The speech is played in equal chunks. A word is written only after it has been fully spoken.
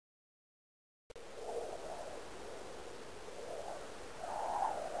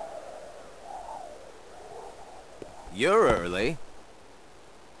You're early.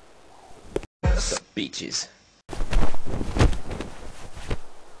 What's up, beaches?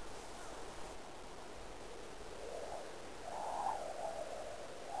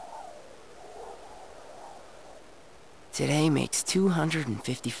 Today makes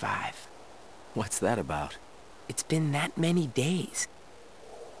 255. What's that about? It's been that many days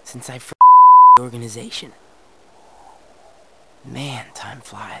since I the organization. Man, time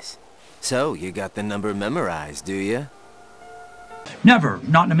flies. So, you got the number memorized, do you? Never,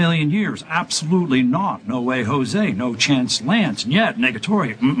 not in a million years, absolutely not. No way, Jose, no chance, Lance, and yet,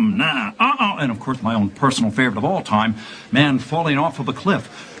 negatory, nah, and of course my own personal favorite of all time, man falling off of a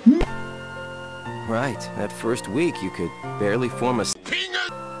cliff. Right, that first week you could barely form a...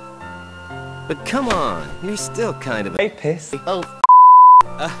 But come on, you're still kind of a... Rapist. Oh,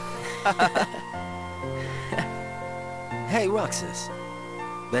 Hey, Roxas.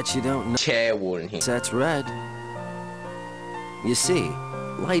 Bet you don't know... Chairwoman here. That's red. You see,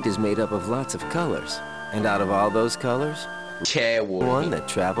 light is made up of lots of colors. And out of all those colors, Chairwoman. one that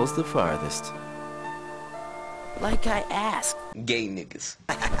travels the farthest. Like I asked. Gay niggas.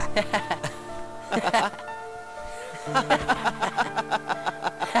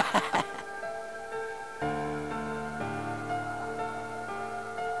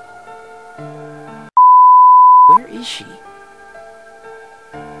 Where is she?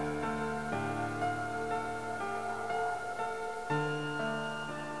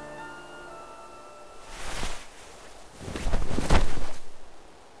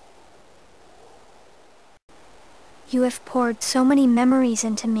 You have poured so many memories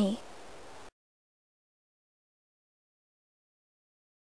into me.